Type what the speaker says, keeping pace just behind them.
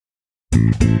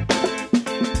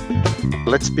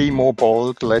Let's be more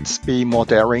bold. Let's be more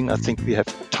daring. I think we have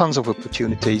tons of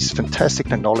opportunities, fantastic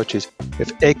technologies. We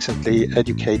have excellently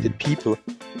educated people.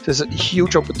 There's a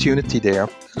huge opportunity there.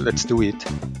 Let's do it.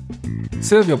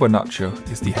 Silvio Bonaccio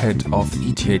is the head of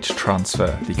ETH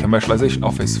Transfer, the commercialization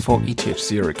office for ETH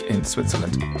Zurich in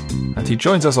Switzerland. And he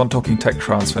joins us on Talking Tech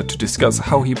Transfer to discuss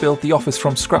how he built the office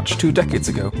from scratch 2 decades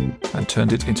ago and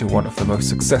turned it into one of the most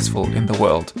successful in the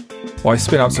world. Why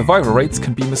spin-out survival rates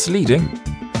can be misleading,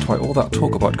 and why all that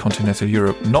talk about continental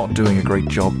Europe not doing a great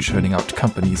job churning out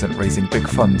companies and raising big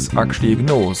funds actually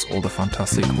ignores all the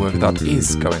fantastic work that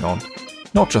is going on.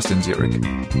 Not just in Zurich,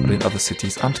 but in other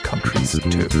cities and countries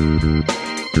too.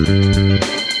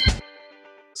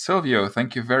 Silvio,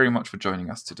 thank you very much for joining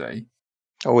us today.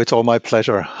 Oh, it's all my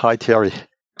pleasure. Hi, Thierry.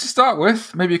 To start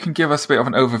with, maybe you can give us a bit of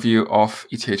an overview of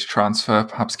ETH Transfer,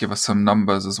 perhaps give us some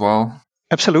numbers as well.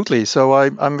 Absolutely. So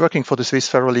I'm working for the Swiss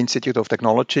Federal Institute of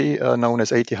Technology, known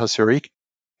as ETH Zurich.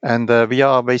 And we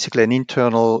are basically an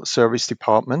internal service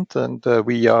department, and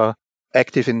we are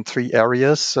active in 3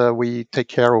 areas. We take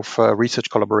care of research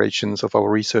collaborations of our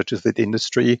researchers with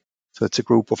industry. So it's a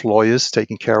group of lawyers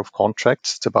taking care of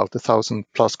contracts. It's about 1,000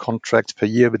 plus contracts per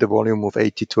year with a volume of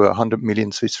 80 to 100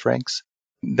 million Swiss francs.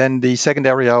 Then the second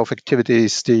area of activity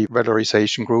is the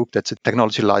valorization group. That's a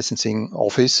technology licensing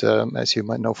office, as you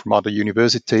might know from other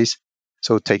universities.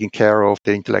 So taking care of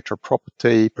the intellectual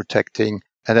property, protecting,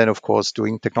 and then, of course,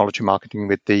 doing technology marketing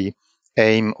with the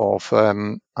aim of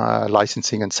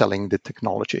licensing and selling the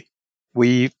technology.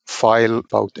 We file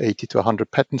about 80 to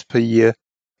 100 patents per year,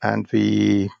 and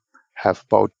we have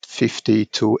about 50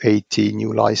 to 80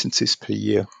 new licenses per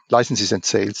year, licenses and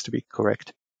sales to be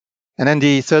correct. And then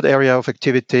the third area of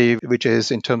activity, which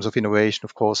is in terms of innovation,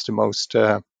 of course, the most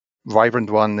vibrant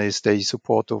one is the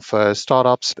support of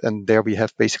startups. And there we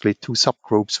have basically 2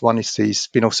 subgroups. One is the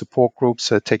spin-off support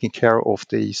groups, taking care of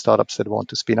the startups that want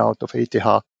to spin out of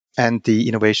ETH, and the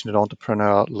innovation and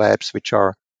entrepreneur labs, which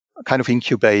are kind of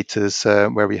incubators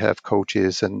where we have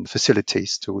coaches and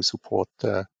facilities to support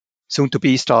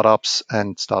soon-to-be startups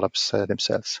and startups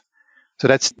themselves. So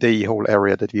that's the whole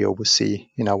area that we oversee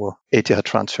in our ETH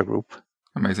Transfer Group.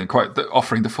 Amazing.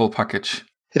 Offering the full package.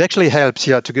 It actually helps,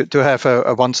 to have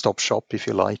a one-stop shop, if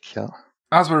you like. Yeah.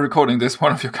 As we're recording this,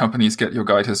 one of your companies, Get Your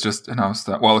Guide, has just announced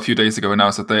that, a few days ago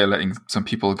announced that they are letting some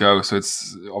people go. So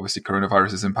it's obviously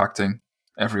coronavirus is impacting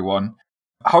everyone.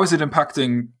 How is it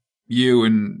impacting you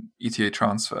in ETH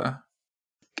Transfer?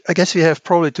 I guess we have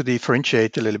probably to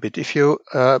differentiate a little bit. If you're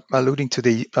alluding to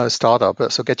the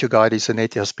startup, so Get Your Guide is an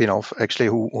ETH spin-off, actually,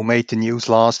 who made the news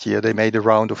last year. They made a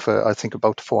round of, I think,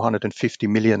 about 450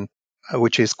 million,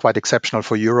 which is quite exceptional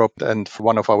for Europe and for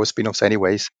one of our spin-offs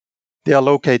anyways. They are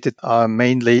located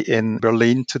mainly in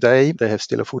Berlin today. They have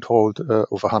still a foothold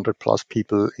of 100 plus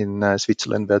people in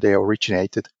Switzerland where they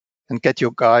originated. And Get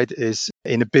Your Guide is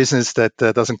in a business that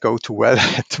doesn't go too well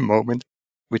at the moment,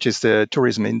 which is the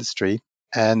tourism industry.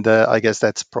 And I guess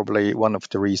that's probably one of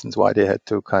the reasons why they had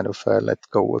to kind of let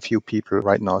go a few people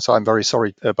right now. So I'm very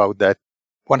sorry about that.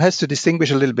 One has to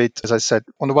distinguish a little bit, as I said,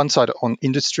 on the one side on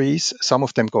industries. Some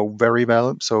of them go very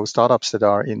well. So startups that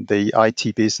are in the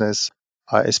IT business,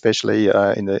 especially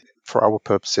for our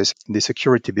purposes, in the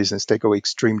security business, they go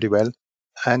extremely well.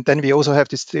 And then we also have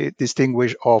to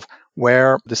distinguish of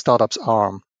where the startups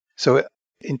are. So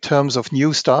in terms of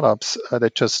new startups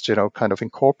that just, kind of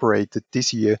incorporated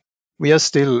this year, we are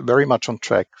still very much on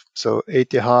track. So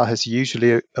ETH has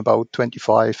usually about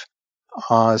 25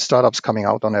 startups coming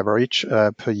out on average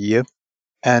per year.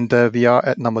 And we are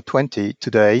at number 20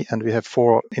 today, and we have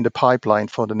 4 in the pipeline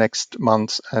for the next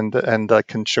months. And I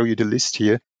can show you the list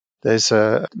here. There's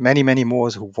many, many more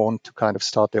who want to kind of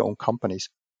start their own companies.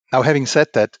 Now, having said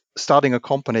that, starting a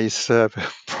company is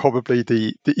probably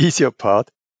the easier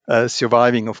part.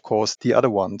 Surviving, of course, the other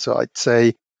one. So I'd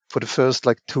say for the first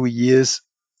 2 years,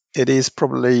 it is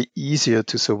probably easier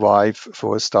to survive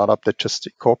for a startup that just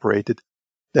incorporated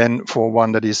than for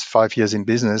one that is 5 years in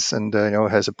business and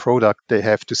has a product they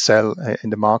have to sell in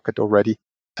the market already.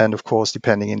 And of course,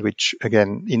 depending in which,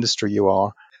 again, industry you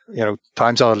are,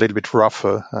 times are a little bit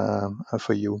rougher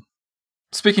for you.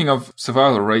 Speaking of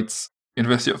survival rates,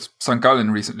 University of St.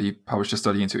 Gallen recently published a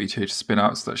study into ETH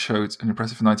spinouts that showed an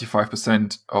impressive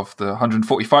 95% of the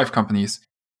 145 companies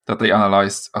that they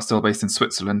analysed are still based in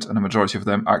Switzerland, and a majority of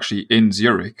them actually in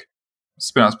Zurich.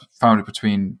 Spinouts founded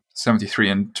between 1973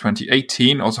 and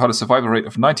 2018 also had a survival rate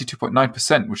of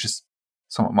 92.9%, which is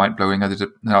somewhat mind-blowing. I did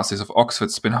an analysis of Oxford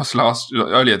spinouts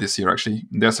earlier this year, actually.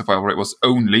 Their survival rate was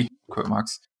only, quote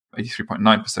marks,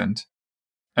 83.9%.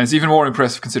 And it's even more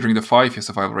impressive considering the 5-year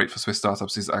survival rate for Swiss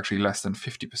startups is actually less than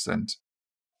 50%.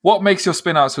 What makes your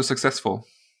spin out so successful?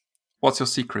 What's your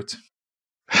secret?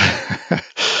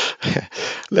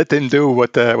 Let them do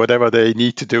whatever they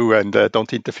need to do, and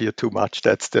don't interfere too much.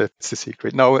 That's the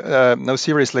secret. No,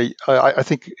 seriously, I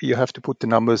think you have to put the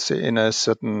numbers in a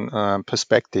certain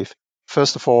perspective.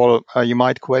 First of all, you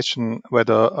might question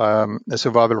whether a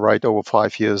survival rate over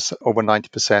 5 years, over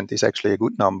 90%, is actually a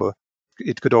good number.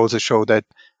 It could also show that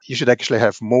you should actually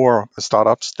have more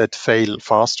startups that fail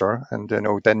faster, and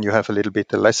then you have a little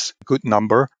bit less good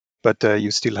number, but you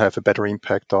still have a better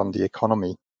impact on the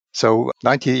economy. So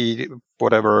 90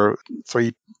 whatever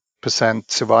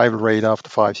 3% survival rate after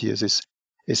 5 years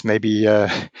is maybe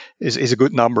is a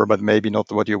good number, but maybe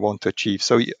not what you want to achieve.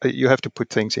 So you have to put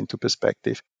things into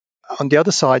perspective. On the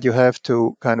other side, you have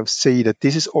to kind of see that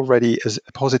this is already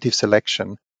a positive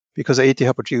selection, because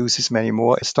ETH produces many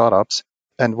more startups,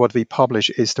 and what we publish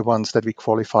is the ones that we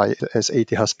qualify as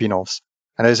ETH spin-offs.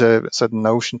 And there's a certain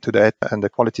notion to that and a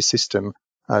quality system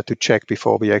to check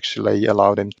before we actually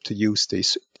allow them to use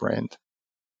this brand.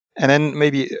 And then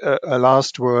maybe a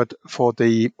last word for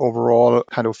the overall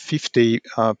kind of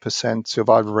 50%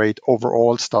 survival rate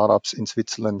overall startups in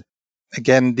Switzerland.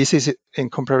 Again, this is in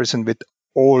comparison with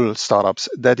all startups.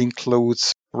 That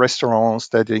includes restaurants,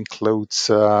 that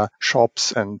includes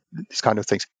shops and these kind of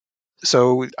things.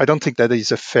 So I don't think that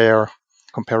is a fair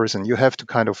comparison. You have to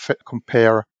kind of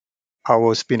compare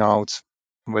our spin-outs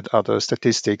with other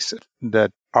statistics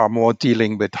that are more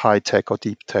dealing with high-tech or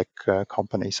deep-tech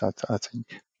companies, I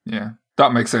think. Yeah,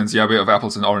 that makes sense. Yeah, a bit of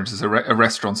apples and oranges. A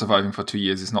restaurant surviving for 2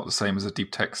 years is not the same as a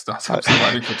deep-tech startup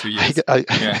surviving for 2 years.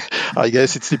 I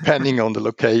guess it's depending on the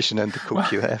location and the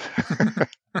cook you have.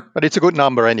 But it's a good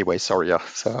number anyway, sorry. Yeah.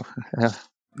 So, yeah.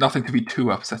 Nothing to be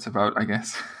too upset about, I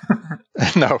guess.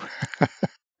 No.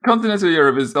 Continental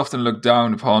Europe is often looked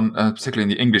down upon, particularly in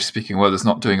the English-speaking world, as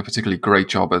not doing a particularly great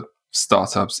job at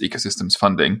startups, ecosystems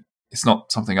funding. It's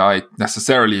not something I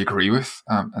necessarily agree with,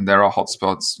 and there are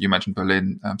hotspots. You mentioned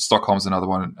Berlin, Stockholm's another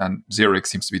one, and Zurich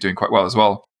seems to be doing quite well as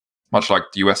well, much like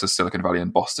the US's Silicon Valley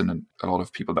and Boston and a lot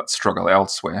of people that struggle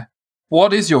elsewhere.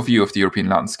 What is your view of the European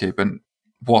landscape, and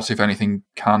what, if anything,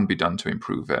 can be done to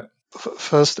improve it?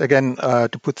 First, again,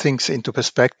 to put things into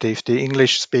perspective, the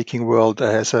English-speaking world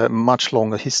has a much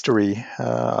longer history.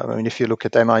 If you look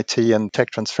at MIT and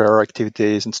tech transfer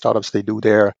activities and startups they do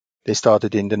there, they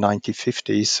started in the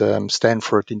 1950s,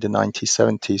 Stanford in the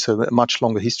 1970s, so a much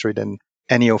longer history than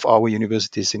any of our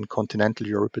universities in continental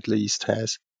Europe at least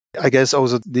has. I guess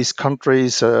also these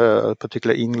countries,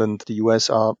 particularly England, the US,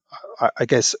 are, I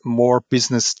guess, more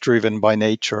business-driven by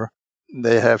nature.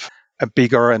 They have a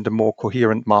bigger and a more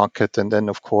coherent market. And then,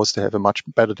 of course, they have a much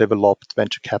better developed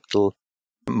venture capital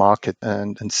market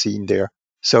and scene there.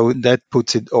 So that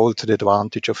puts it all to the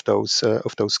advantage of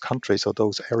those countries or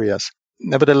those areas.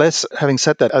 Nevertheless, having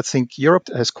said that, I think Europe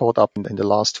has caught up in the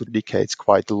last 2 decades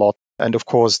quite a lot. And of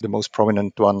course, the most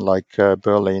prominent one like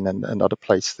Berlin and other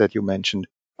places that you mentioned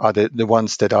are the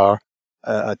ones that are,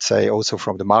 I'd say, also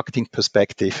from the marketing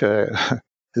perspective, a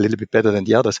little bit better than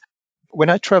the others. When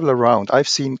I travel around, I've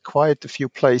seen quite a few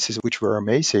places which were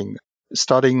amazing.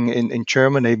 Starting in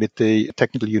Germany with the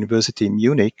Technical University in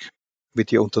Munich, with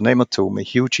the Unternehmertum, a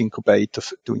huge incubator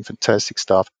doing fantastic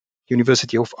stuff.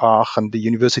 University of Aachen, the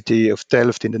University of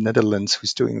Delft in the Netherlands,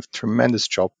 who's doing a tremendous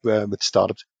job with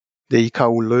startups. The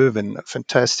IKU Leuven, a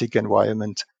fantastic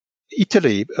environment.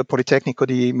 Italy, Politecnico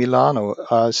di Milano,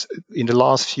 in the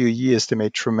last few years, they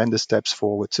made tremendous steps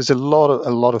forward. So there's a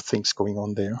lot of things going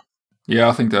on there. Yeah,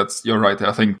 I think you're right there.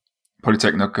 I think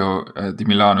Politecnico di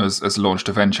Milano has launched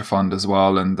a venture fund as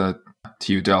well, and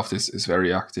TU Delft is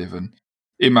very active. And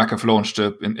IMAC have launched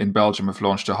in Belgium have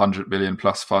launched 100 million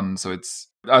plus fund. So it's,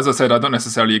 as I said, I don't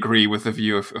necessarily agree with the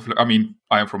view of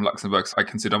I am from Luxembourg, so I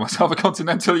consider myself a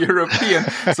continental European.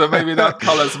 So maybe that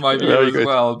colours my view as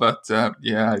well. But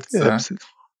it's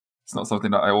not something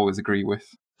that I always agree with.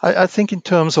 I think in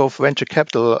terms of venture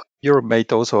capital, Europe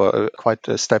made also quite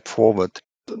a step forward.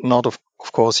 Not of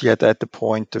course yet at the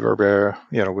point where we're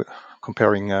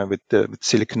comparing with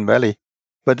Silicon Valley,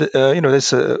 but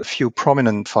there's a few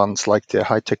prominent funds like the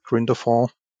High Tech Gründerfonds,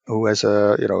 who has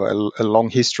a long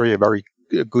history, a very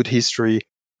good history.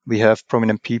 We have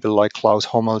prominent people like Klaus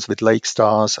Hommels with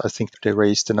Lakestars. I think they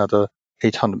raised another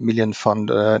 800 million fund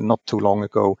not too long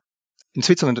ago. In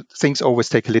Switzerland, things always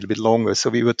take a little bit longer. So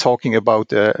we were talking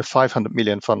about a 500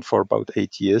 million fund for about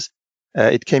 8 years.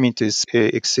 It came into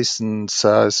existence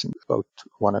about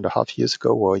 1.5 years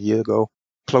ago or a year ago,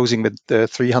 closing with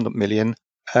 300 million.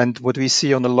 And what we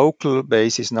see on a local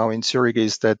basis now in Zurich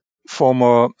is that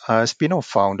former spin-off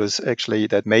founders actually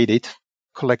that made it,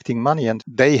 collecting money, and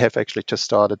they have actually just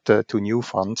started 2 new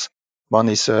funds, One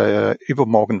is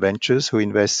Übermorgen Ventures, who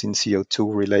invests in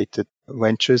CO2-related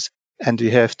ventures. And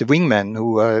we have the Wingman,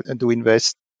 who do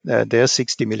invest their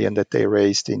 60 million that they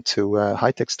raised into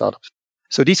high-tech startups.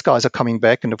 So these guys are coming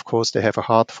back, and of course they have a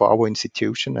heart for our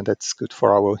institution, and that's good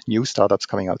for our new startups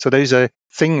coming out. So there's a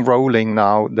thing rolling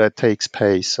now that takes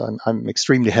pace. I'm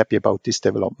extremely happy about this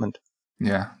development.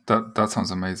 Yeah, that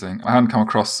sounds amazing. I hadn't come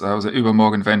across, was it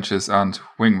Übermorgen Ventures and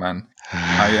Wingman?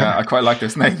 I quite like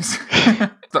those names.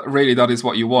 That is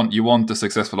what you want. You want the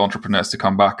successful entrepreneurs to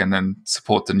come back and then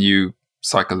support the new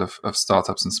cycle of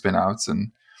startups and spin-outs,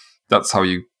 and that's how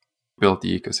you build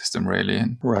the ecosystem, really.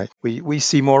 Right. We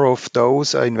see more of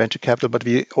those in venture capital, but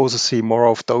we also see more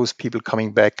of those people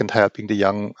coming back and helping the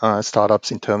young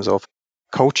startups in terms of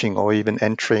coaching or even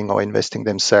entering or investing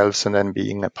themselves and then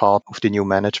being a part of the new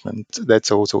management. That's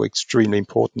also extremely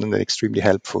important and extremely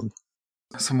helpful.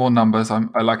 Some more numbers.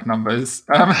 I like numbers.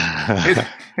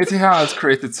 It has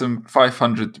created some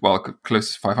 500, well,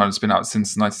 close to 500 spin-outs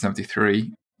since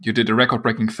 1973. You did a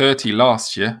record-breaking 30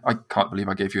 last year. I can't believe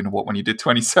I gave you an award when you did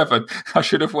 27. I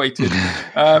should have waited.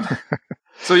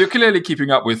 So you're clearly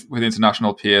keeping up with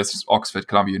international peers, Oxford,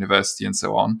 Columbia University, and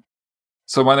so on.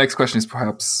 So my next question is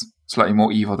perhaps slightly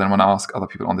more evil than when I ask other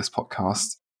people on this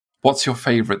podcast. What's your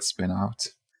favorite spin-out?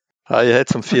 I had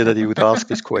some fear that you would ask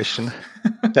this question.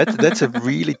 That's a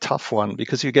really tough one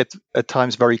because you get at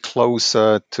times very close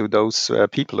to those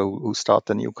people who start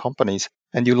the new companies.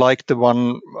 And you like the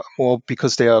one more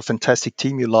because they are a fantastic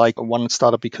team. You like one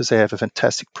startup because they have a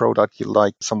fantastic product. You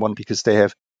like someone because they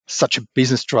have such a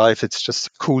business drive. It's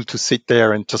just cool to sit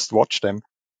there and just watch them.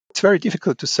 It's very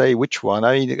difficult to say which one.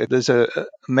 I mean, there's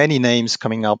many names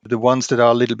coming up. The ones that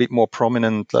are a little bit more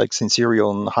prominent, like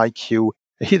Sensirion, HiQ,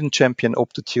 a hidden champion,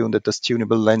 Optotune, that does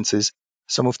tunable lenses.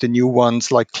 Some of the new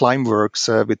ones like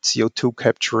Climeworks with CO2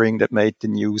 capturing that made the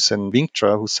news, and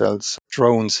Vinctra, who sells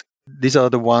drones. These are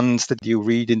the ones that you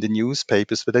read in the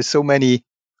newspapers, but there's so many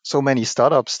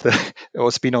startups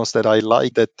or spin-offs that I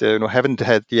like that haven't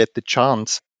had yet the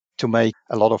chance to make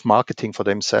a lot of marketing for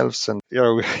themselves. And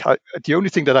the only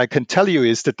thing that I can tell you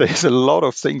is that there's a lot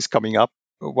of things coming up.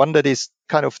 One that is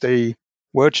kind of the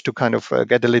verge to kind of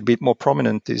get a little bit more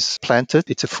prominent is Planted.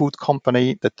 It's a food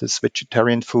company that does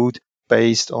vegetarian food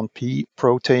based on pea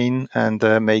protein and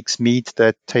makes meat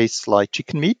that tastes like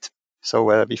chicken meat.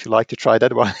 So if you like to try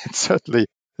that one, that's certainly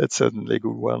a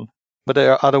good one. But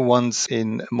there are other ones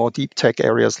in more deep tech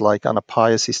areas like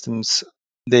Anapaya Systems.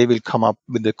 They will come up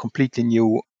with a completely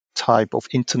new type of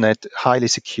internet, highly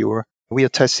secure. We are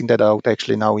testing that out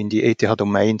actually now in the ETH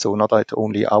domain, so not at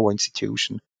only our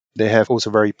institution. They have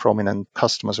also very prominent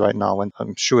customers right now, and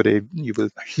I'm sure you will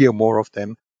hear more of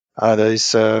them. There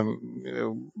is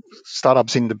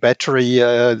startups in the battery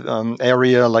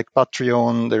area like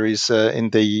Patreon. There is in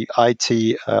the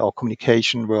IT or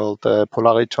communication world,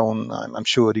 Polaritone. I'm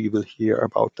sure you will hear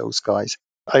about those guys.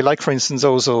 I like, for instance,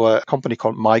 also a company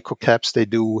called Microcaps. They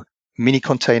do mini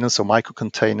containers or micro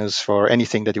containers for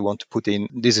anything that you want to put in.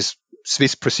 This is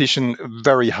Swiss precision,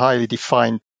 very highly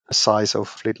defined size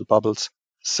of little bubbles.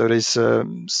 So there's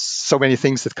so many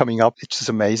things that are coming up. It's just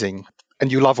amazing.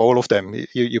 And you love all of them.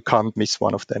 You can't miss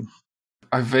one of them.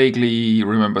 I vaguely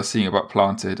remember seeing about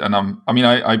Planted. And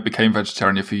I became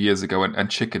vegetarian a few years ago, and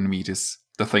chicken meat is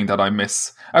the thing that I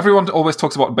miss. Everyone always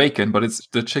talks about bacon, but it's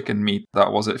the chicken meat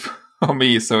that was it for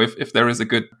me. So if there is a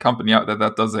good company out there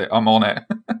that does it, I'm on it.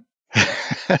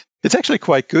 It's actually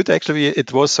quite good. Actually,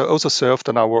 it was also served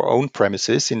on our own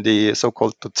premises in the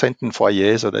so-called Dozenten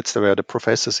foyer. So that's where the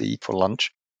professors eat for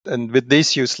lunch. And with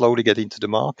this, you slowly get into the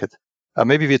market.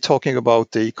 Maybe we're talking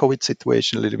about the COVID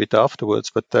situation a little bit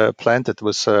afterwards, but Planted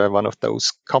was one of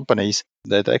those companies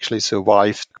that actually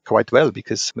survived quite well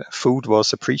because food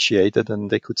was appreciated and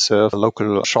they could serve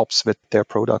local shops with their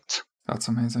products. That's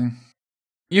amazing.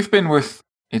 You've been with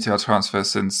ETH Transfer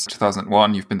since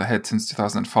 2001. You've been the head since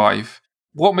 2005.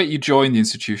 What made you join the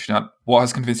institution, and what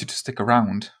has convinced you to stick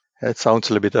around? It sounds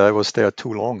a little bit, I was there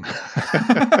too long.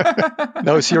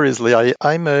 No, seriously,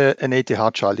 I'm an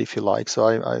ETH child, if you like. So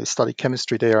I studied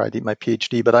chemistry there. I did my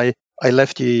PhD, but I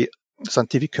left the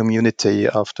scientific community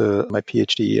after my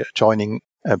PhD, joining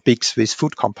a big Swiss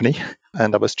food company.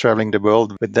 And I was traveling the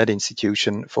world with that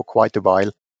institution for quite a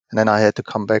while. And then I had to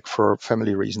come back for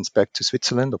family reasons back to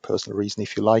Switzerland, or personal reason,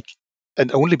 if you like.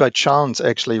 And only by chance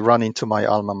actually run into my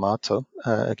alma mater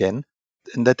again.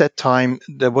 And at that time,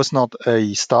 there was not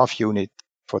a staff unit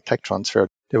for tech transfer.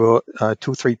 There were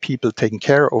 2-3 people taking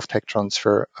care of tech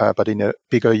transfer, but in a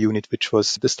bigger unit, which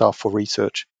was the staff for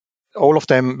research. All of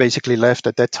them basically left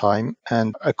at that time.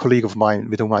 And a colleague of mine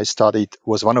with whom I studied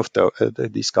was one of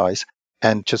these guys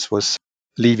and just was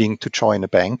leaving to join a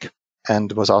bank.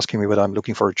 and was asking me whether I'm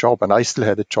looking for a job. And I still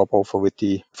had a job offer with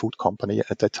the food company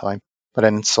at that time, but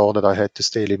then saw that I had to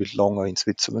stay a little bit longer in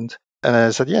Switzerland. And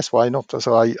I said, yes, why not?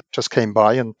 So I just came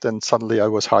by, and then suddenly I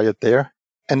was hired there.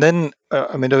 And then,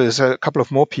 there was a couple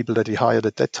of more people that we hired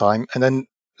at that time. And then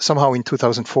somehow in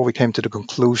 2004, we came to the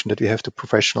conclusion that we have to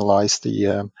professionalize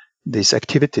these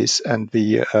activities and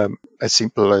be as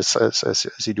simple as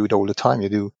you do it all the time.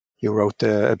 You wrote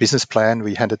a business plan.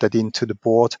 We handed that in to the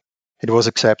board. It was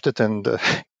accepted, and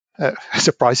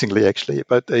surprisingly, actually.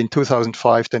 But in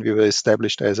 2005, then we were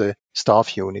established as a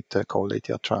staff unit called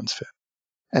ATR Transfer.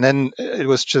 And then it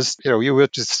was just, you were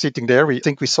just sitting there. We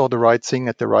think we saw the right thing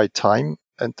at the right time,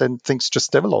 and then things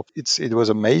just developed. It was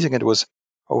amazing. It was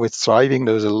always thriving.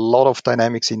 There was a lot of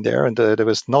dynamics in there, and there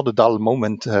was not a dull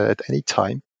moment at any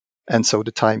time. And so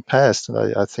the time passed,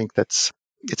 and I think it's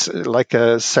like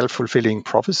a self-fulfilling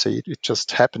prophecy. It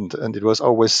just happened, and it was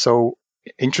always so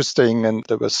interesting, and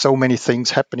there were so many things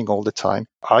happening all the time.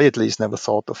 I at least never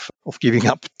thought of giving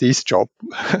up this job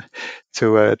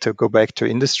to go back to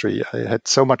industry. I had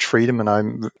so much freedom, and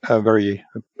I'm very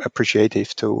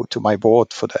appreciative to my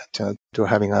board for that, to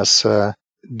having us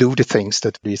do the things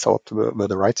that we thought were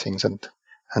the right things, and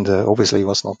obviously it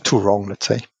was not too wrong, let's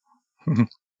say.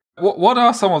 What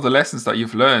are some of the lessons that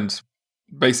you've learned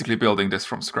basically building this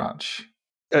from scratch?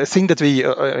 A thing that we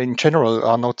in general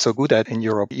are not so good at in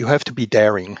Europe. You have to be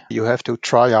daring. You have to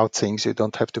try out things. You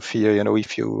don't have to fear,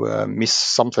 if you miss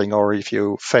something or if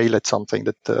you fail at something,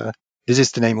 that this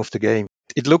is the name of the game.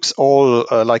 It looks all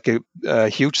like a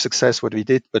huge success what we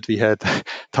did, but we had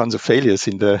tons of failures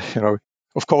in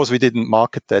of course we didn't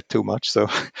market that too much. So,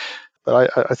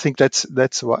 but I think that's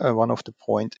one of the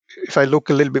point. If I look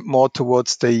a little bit more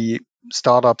towards the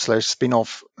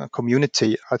startup/spin-off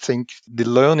community, I think the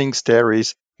learnings there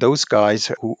is those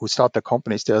guys who start their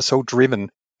companies, they are so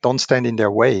driven, don't stand in their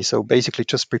way. So basically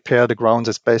just prepare the grounds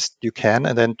as best you can,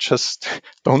 and then just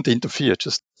don't interfere.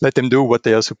 Just let them do what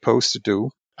they are supposed to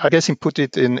do. I guess put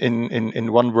it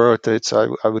in one word,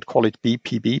 I would call it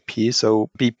BPBP. So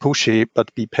be pushy,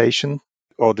 but be patient,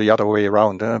 or the other way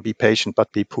around, be patient,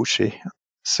 but be pushy.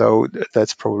 So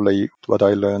that's probably what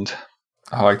I learned.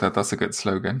 I like that. That's a good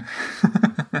slogan.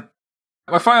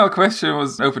 My final question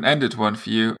was an open-ended one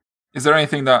for you. Is there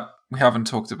anything that we haven't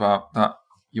talked about that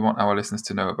you want our listeners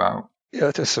to know about?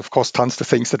 Yeah, there's of course tons of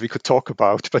things that we could talk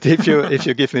about. But if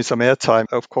you give me some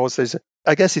airtime, of course,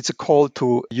 I guess it's a call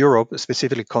to Europe,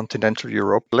 specifically continental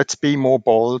Europe. Let's be more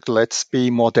bold. Let's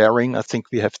be more daring. I think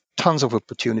we have tons of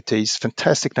opportunities,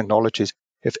 fantastic technologies.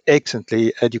 We have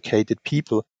excellently educated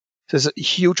people. There's a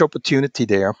huge opportunity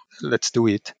there. Let's do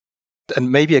it.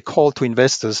 And maybe a call to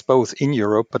investors, both in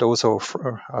Europe, but also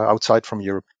outside from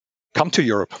Europe. Come to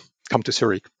Europe. Come to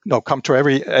Zurich. No, come to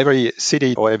every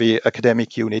city or every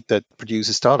academic unit that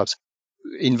produces startups.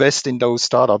 Invest in those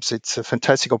startups. It's a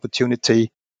fantastic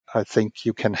opportunity. I think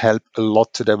you can help a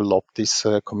lot to develop this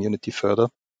community further.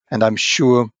 And I'm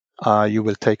sure you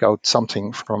will take out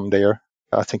something from there.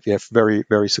 I think we have very,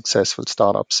 very successful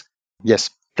startups. Yes,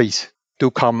 please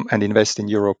do come and invest in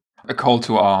Europe. A call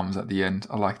to arms at the end.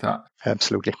 I like that.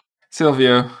 Absolutely.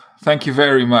 Silvio, thank you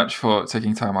very much for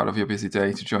taking time out of your busy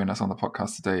day to join us on the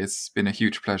podcast today. It's been a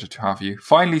huge pleasure to have you.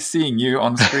 Finally seeing you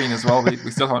on screen as well.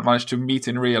 We still haven't managed to meet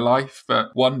in real life,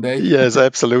 but one day. Yes,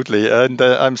 absolutely. And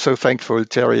I'm so thankful,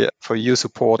 Terry, for your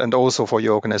support and also for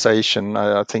your organization.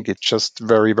 I think it's just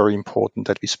very, very important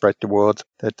that we spread the word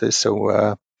that there's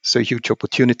so huge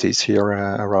opportunities here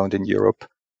around in Europe.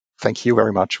 Thank you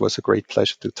very much. It was a great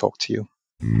pleasure to talk to you.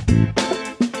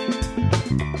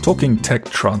 Talking Tech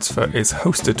Transfer is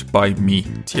hosted by me,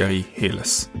 Thierry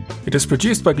Heles. It is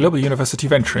produced by Global University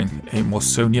Venturing, a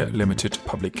Morsonia Limited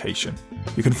publication.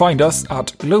 You can find us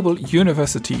at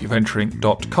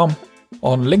globaluniversityventuring.com,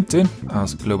 on LinkedIn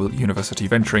as Global University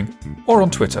Venturing, or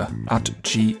on Twitter at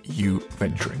GU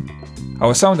Venturing.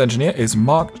 Our sound engineer is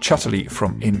Mark Chatterley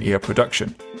from In-Ear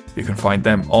Production. You can find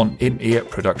them on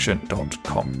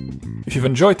inearproduction.com. If you've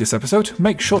enjoyed this episode,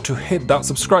 make sure to hit that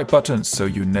subscribe button so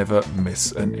you never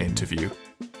miss an interview.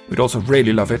 We'd also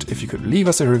really love it if you could leave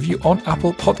us a review on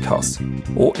Apple Podcasts,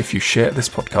 or if you share this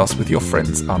podcast with your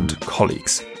friends and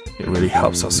colleagues. It really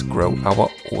helps us grow our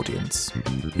audience.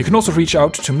 You can also reach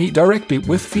out to me directly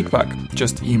with feedback.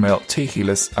 Just email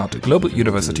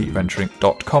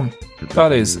theheles@globaluniversityventuring.com.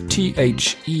 That is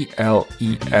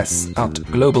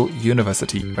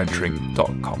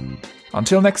THELES@globaluniversityventuring.com.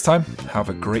 Until next time, have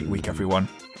a great week, everyone.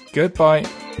 Goodbye.